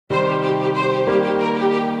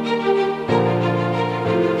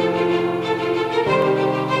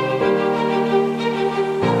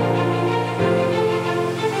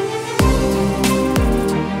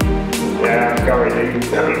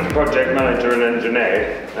an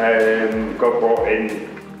engineer, got brought in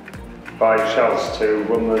by Shaz to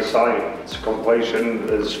run the site to completion.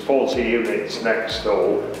 There's 40 units next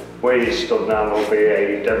door. Where you stood now will be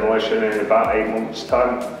a demolition in about 8 months'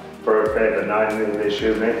 time for a further 9 in this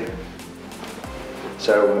unit.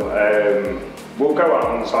 So we'll go out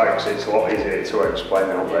on site because it's a lot easier to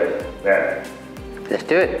explain out there. Yeah. Let's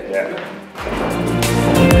do it. Yeah.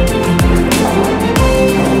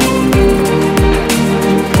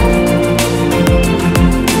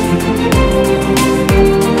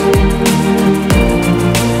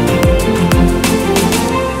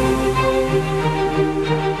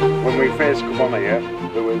 When we first come on here,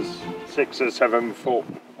 there was 6 or 7 foot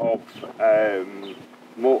of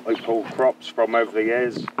multiple crops from over the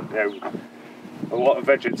years. You know, a lot of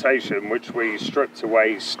vegetation which we stripped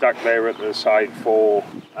away, stacked there at the side for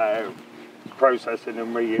processing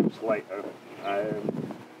and reuse later.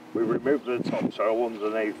 We removed the topsoil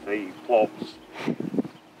underneath the plots,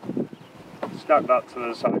 stacked that to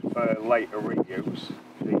the side for later reuse.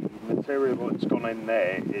 The material that's gone in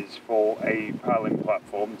there is for a piling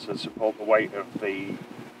platform to support the weight of the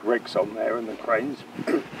rigs on there and the cranes.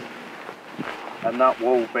 And that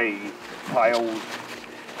will be piled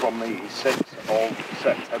from the 6th of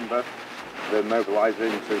September. They're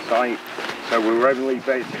mobilising to site. So we're only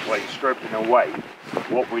basically stripping away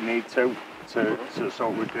what we need to sort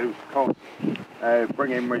of reduce costs.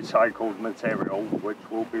 Bring in recycled material which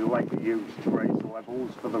will be later used to raise the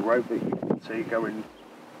levels for the road that you can see going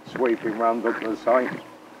sweeping round up the site.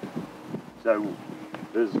 So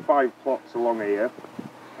there's 5 plots along here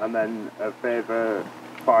and then a further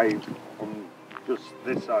 5 on just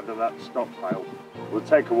this side of that stockpile. We'll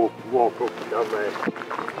take a walk up and down there.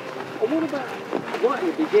 And what about, right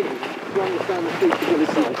at the beginning, to understand the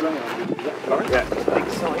feasibility of the ground? Yeah. Big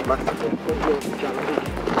site.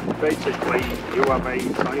 Basically, you have a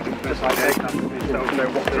site investigator who tells you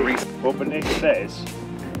what to read. But beneath this,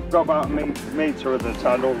 you've got about a metre of the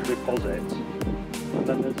tidal deposits, and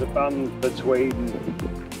then there's a band between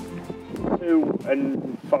 2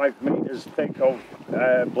 and 5 metres thick of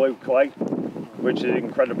blue clay, which is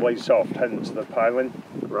incredibly soft, hence the piling.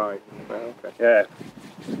 Right. Oh, okay. Yeah.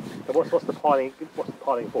 So what's the piling? What's the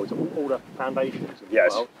piling for? Is it all the foundations?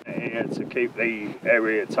 Yes. Yeah, to keep the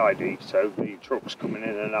area tidy, so the trucks coming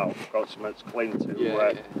in and out have got something that's clean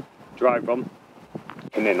to drive on.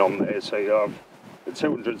 And then on there, so you have a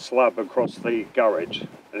 200 slab across the garage,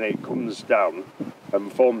 and it comes down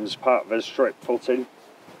and forms part of a strip footing.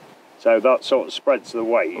 So that sort of spreads the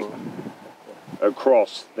weight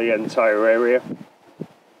across the entire area.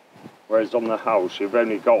 Whereas on the house, you've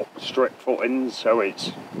only got strip footings, so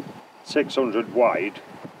it's 600 wide,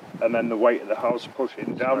 and then the weight of the house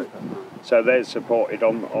pushing down. So they're supported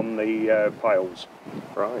on the piles.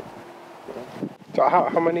 Right. So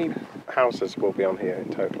how many houses will be on here in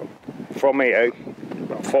total? From here,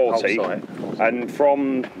 40, and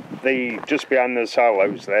from the just behind the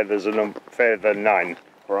silos there's a further 9.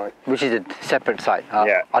 Right. Which is a separate site.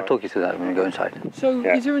 Yeah. I'll talk you through that when we go inside. So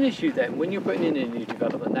is there an issue then when you're putting in a new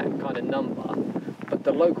development, that kind of number, but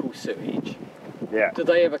the local sewage, do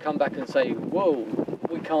they ever come back and say, whoa,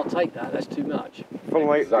 we can't take that, that's too much?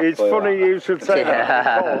 It's funny you should say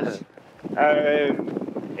that, because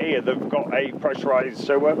here they've got a pressurised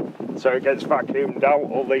sewer, so it gets vacuumed out,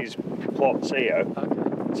 all these plots here.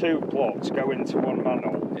 Okay. 2 plots go into one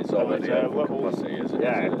manhole. It's already over capacity, isn't it?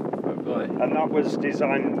 Yeah. Right. And that was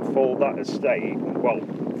designed for that estate, well,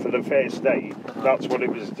 for the first estate, that's what it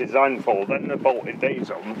was designed for. Then they bolted these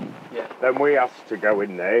on, then we asked to go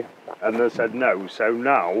in there, and they said no, so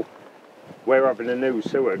now we're having a new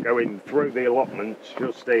sewer going through the allotments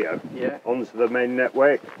just here, onto the main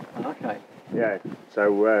network. Okay. Yeah,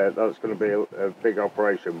 so that's going to be a big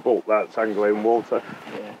operation, but that's angling water.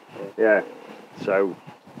 Yeah, so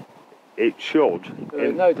it should.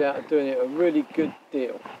 There's no doubt of doing it a really good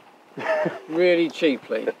deal. Really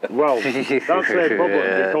cheaply. Well, that's their problem,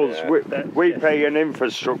 because we pay an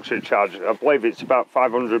infrastructure charge. I believe it's about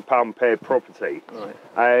 £500 per property.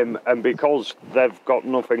 Right. And because they've got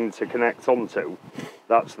nothing to connect onto,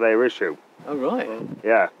 that's their issue. Oh, right.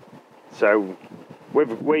 Yeah. So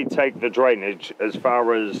we take the drainage as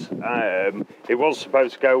far as it was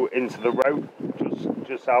supposed to go into the road,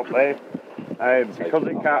 just out there. Because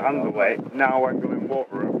it can't handle it, now Angling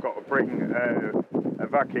Water have got to bring a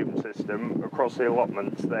vacuum system across the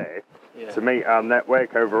allotments there to meet our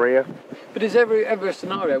network over here. But is ever a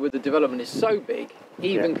scenario where the development is so big,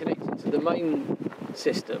 even connected to the main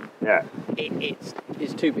system,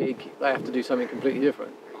 it's too big, they have to do something completely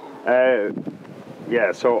different?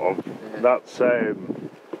 Yeah, sort of. That's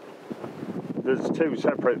there's 2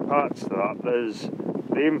 separate parts to that. There's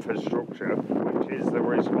the infrastructure, which is the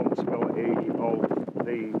responsibility of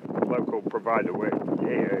the local provider,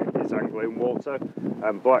 here is Anglian Water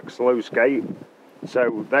and Black Sluice Gate.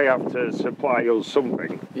 So they have to supply us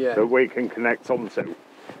something that we can connect onto.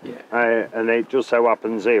 Yeah. And it just so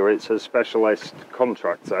happens here it's a specialist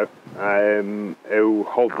contractor who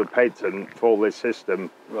hold the patent for this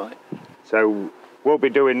system. Right. So we'll be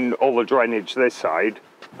doing all the drainage this side,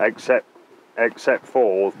 except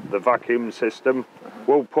for the vacuum system.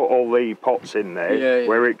 We'll put all the pots in there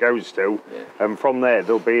where it goes to, and from there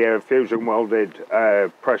there'll be a fusion welded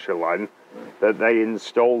pressure line that they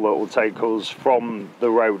install that will take us from the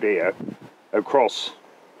road here across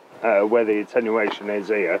where the attenuation is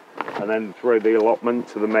here, and then through the allotment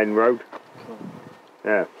to the main road.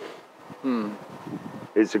 Yeah.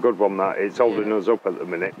 It's a good one, that. It's holding us up at the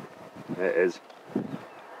minute. It is.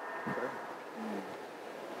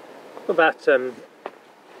 What about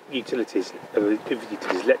utilities,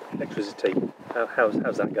 electricity?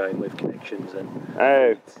 How's that going with connections?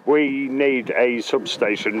 And we need a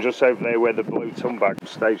substation just over there where the blue Tumbag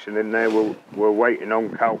station in there. We're waiting on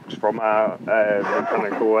calcs from our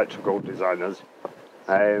mechanical electrical designers,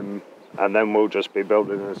 and then we'll just be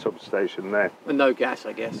building a substation there. And no gas,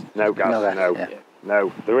 I guess. No gas,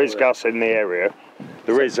 no. There is gas in the area.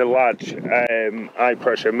 There is a large high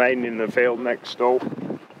pressure main in the field next door,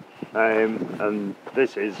 and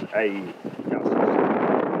this is a gas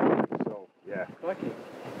system. So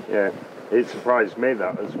yeah, it surprised me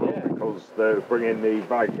that as well, because they're bringing the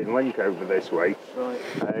Viking link over this way,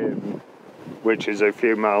 which is a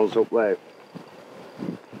few miles up there.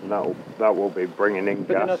 That will be bringing in gas.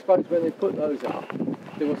 But then I suppose when they put those up,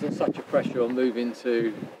 there wasn't such a pressure on moving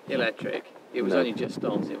to electric. It was only just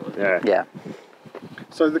starting, wasn't it? Yeah.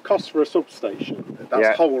 So the cost for a substation,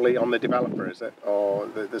 that's wholly on the developer, is it? Or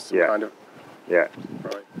there's some kind of... Yeah.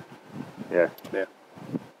 Right. Yeah. Yeah.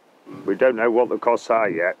 We don't know what the costs are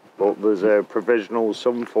yet, but there's a provisional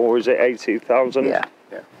sum for, is it 80,000? Yeah.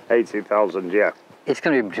 80,000, yeah. It's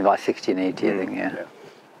going to be between about 60 and 80, I think, yeah.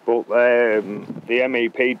 But the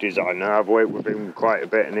MEP designer, I've worked with him quite a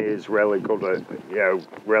bit, and he is really good at,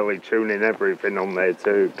 really tuning everything on there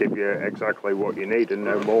to give you exactly what you need and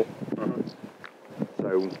no more.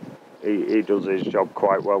 So he does his job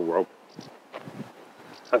quite well, Rob.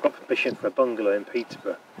 I've got permission for a bungalow in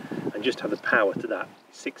Peterborough, and just have the power to that,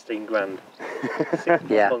 16 grand.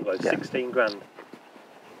 Bungalow, 16 grand.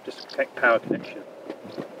 Just power connection.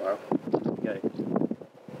 Wow. Okay.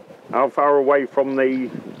 How far away from the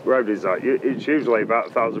road is that? It's usually about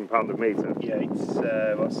 £1,000 a metre. Yeah, it's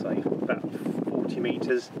let's say about 40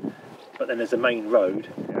 metres, but then there's a main road,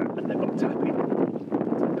 and they've got tapping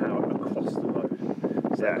power across the road.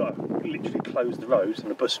 So they've got to literally close the road on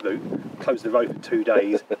the bus route, close the road for 2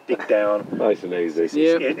 days, dig down. Nice and easy.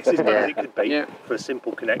 It's as bad as it could be for a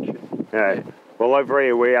simple connection. Yeah. Well, over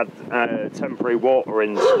here we had temporary water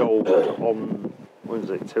installed on, when was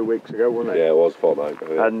it, 2 weeks ago, wasn't it? Yeah, it was fortnight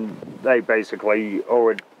ago. Yeah. And they basically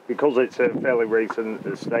already, because it's a fairly recent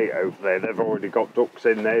estate over there, they've already got ducts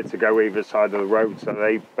in there to go either side of the road, so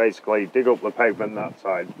they basically dig up the pavement that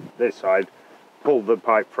side, this side, pull the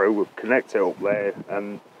pipe through, connect it up there,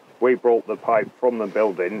 and we brought the pipe from the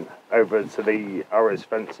building over to the RS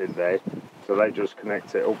fencing there, so they just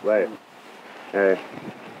connect it up there.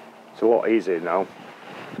 It's a lot easier now.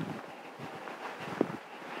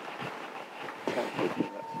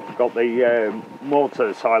 Got the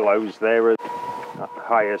mortar silos there,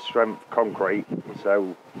 higher strength concrete,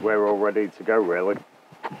 so we're all ready to go really.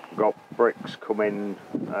 Got bricks coming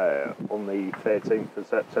on the 13th of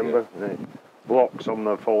September, and it blocks on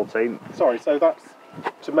the 14th. Sorry, so that's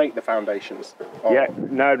to make the foundations? Or... Yeah,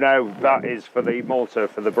 no, that is for the mortar,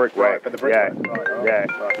 for the brickwork. Right, for the brickwork.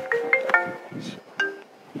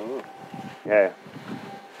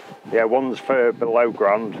 Yeah, one's for below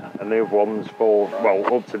ground and the other one's for, well,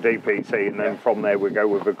 up to DPC, and then from there we go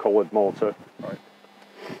with a coloured mortar. Right.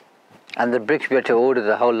 And the bricks we have to order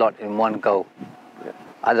the whole lot in one go. Yeah.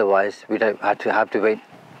 Otherwise, we don't have to wait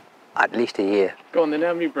at least a year. Go on then,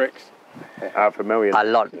 how many bricks? 500,000. A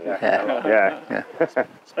lot. Yeah.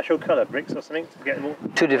 Special colour bricks or something to get them all?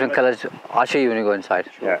 2 different colours. I'll show you when you go inside.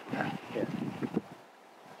 Yeah.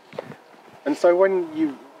 And so when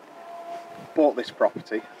you bought this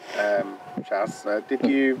property, Shaz, did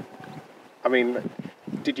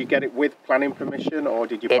you get it with planning permission, or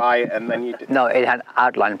did you buy it and then you did? No, it had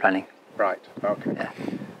outline planning. Right, okay. Yeah.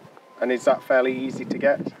 And is that fairly easy to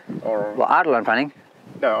get? Or Well, outline planning?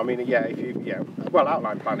 no, I mean, well,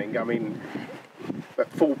 outline planning, I mean, but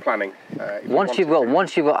full planning. Once you've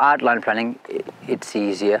got outline planning, it's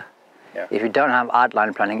easier. Yeah. If you don't have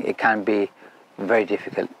outline planning, it can be very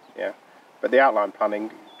difficult. Yeah. But the outline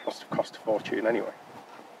planning must have cost a fortune anyway.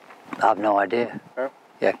 I have no idea. No?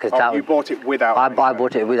 Yeah, because you bought it with outline I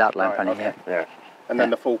bought it with outline right, planning, okay. yeah. And then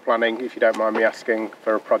the full planning, if you don't mind me asking,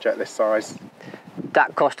 for a project this size?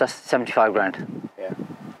 That cost us 75 grand. Yeah.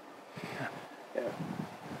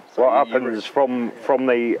 So what happens from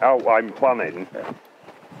the outline planning,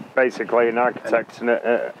 basically an architect and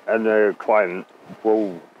a client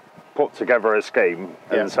will put together a scheme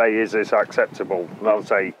and say, is this acceptable? And they'll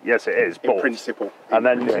say, yes it is, but... In principle. And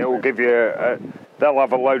then it'll give you, they'll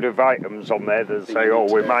have a load of items on there that say,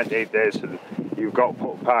 oh, we might need this, and you've got to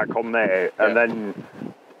put a park on there. And then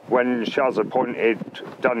when Shaz appointed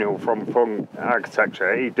Daniel from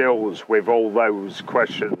Architecture, he deals with all those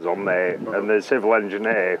questions on there, and the civil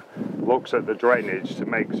engineer looks at the drainage to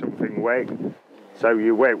make something work. So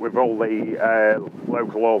you work with all the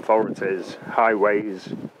local authorities,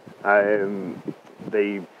 highways,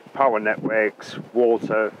 the power networks,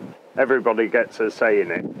 water, everybody gets a say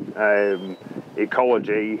in it.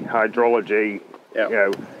 Ecology, hydrology, you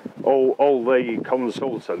know, all the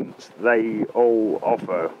consultants, they all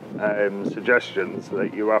offer suggestions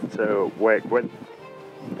that you have to work with,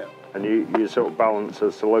 and you sort of balance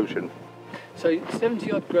a solution. So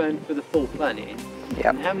 70 odd grand for the full planning. Yep.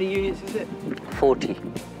 And how many units is it? 40.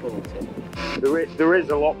 40. There is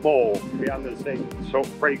a lot more behind the scenes, sort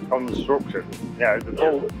of pre-construction. You know,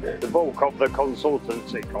 the bulk of the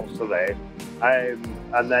consultancy costs are there,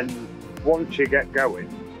 and then once you get going,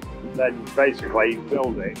 then basically you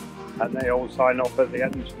build it, and they all sign off at the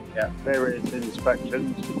end. Various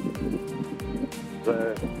inspections.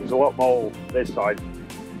 There's a lot more this side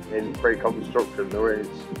in pre-construction. There is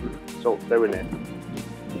sort of doing it.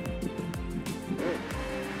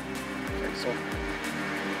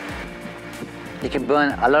 You can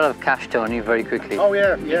burn a lot of cash, Tony, very quickly. Oh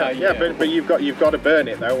yeah. But you've got to burn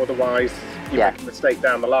it though, otherwise you make a mistake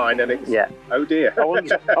down the line and it's oh dear. I wouldn't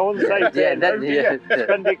say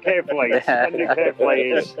spend it carefully. Spend it carefully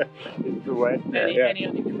is the way. Any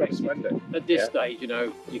unexpected at this stage, you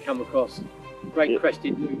know, you come across great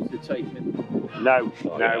crested moves to take it. No.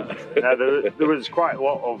 There was quite a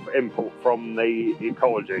lot of input from the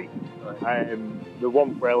ecology. There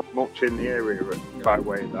wasn't really much in the area by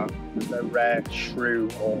way of that. There's no rare shrew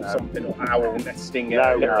or something, or owl nesting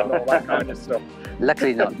and all that kind of stuff.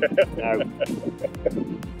 Luckily not. No.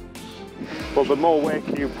 But the more work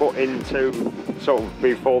you put into sort of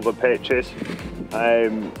before the purchase,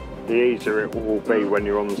 the easier it will be when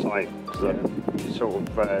you're on site. So you sort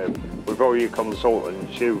of, with all your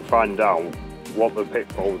consultants, you find out what the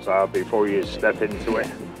pitfalls are before you step into it.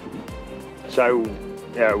 So,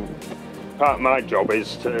 you know, part of my job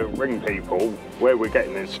is to ring people where we're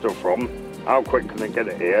getting this stuff from, how quick can they get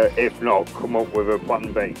it here, if not, come up with a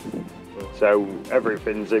plan B. So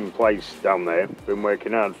everything's in place down there. Been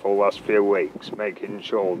working hard for the last few weeks, making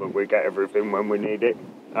sure that we get everything when we need it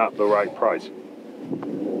at the right price.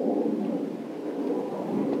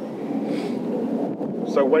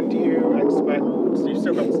 So when do you expect, so you've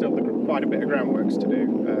still got quite a bit of groundworks to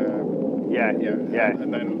do? Yeah.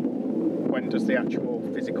 And then when does the actual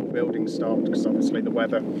physical building start? Because obviously the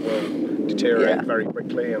weather will deteriorate very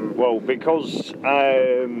quickly. And well, because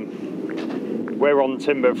we're on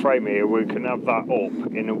timber frame here, we can have that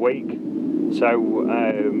up in a week. So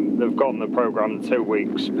they've gotten the programme 2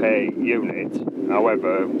 weeks per unit.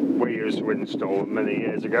 However, we used to install them many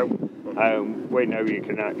years ago. We know you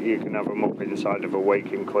can have them up inside of a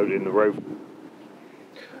week, including the roof.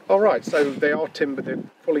 All right, so they are timber, they're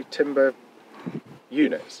fully timber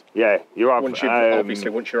units. Yeah, you have. Obviously,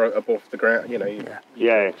 once you're above the ground, you know.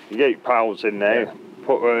 You get your piles in there,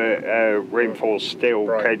 put a reinforced steel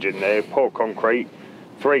cage in there, pour concrete,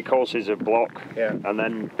 3 courses of block, and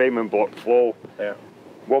then beam and block floor. Yeah.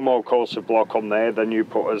 1 more course of block on there, then you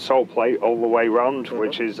put a sole plate all the way round,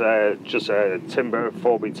 which is just a timber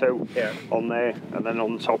 4x2 on there, and then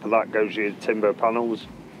on top of that goes your timber panels.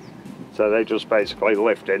 So they just basically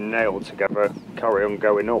lift in, nail together, carry on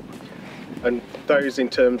going up. And those, in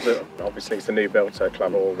terms of, obviously it's a new build, so it'll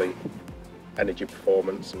have all the energy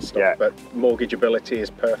performance and stuff, but mortgageability is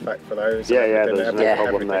perfect for those. There's no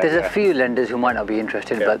problem there. There's a few lenders who might not be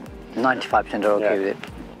interested, but 95% are okay with it.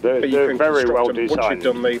 They're very well designed. Once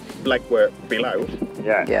you've done the legwork below,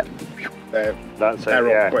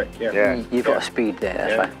 they're all quick. You've got a speed there,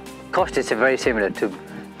 that's right. Cost is very similar to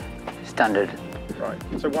standard. Right.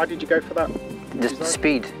 So why did you go for that? Just the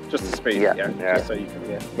speed. Just the speed. Just so you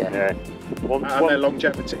can. And their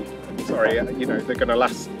longevity. Sorry, you know, they're going to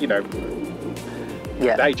last. You know.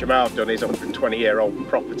 The HMR I've done is 120-year-old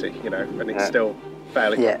property. You know, and it's still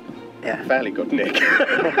fairly. Fairly good nick.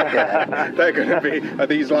 They're going to be. Are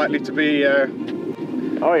these likely to be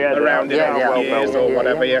Oh yeah, around in years or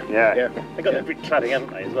whatever. Yeah. They got the brick cladding,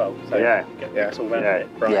 haven't they, as well? So it's all around it.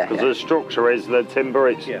 Right. Because the structure is the timber.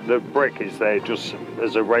 It's the brick is there just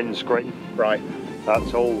as a rain screen. Right.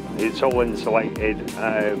 That's all. It's all insulated,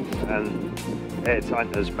 and air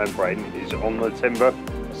tightness membrane is on the timber.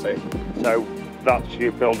 I see. So that's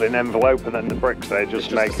your building envelope, and then the bricks there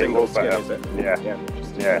just make it look better. Is it? Yeah. Okay.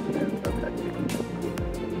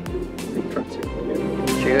 Interesting.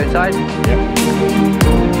 Should we go inside? Yeah.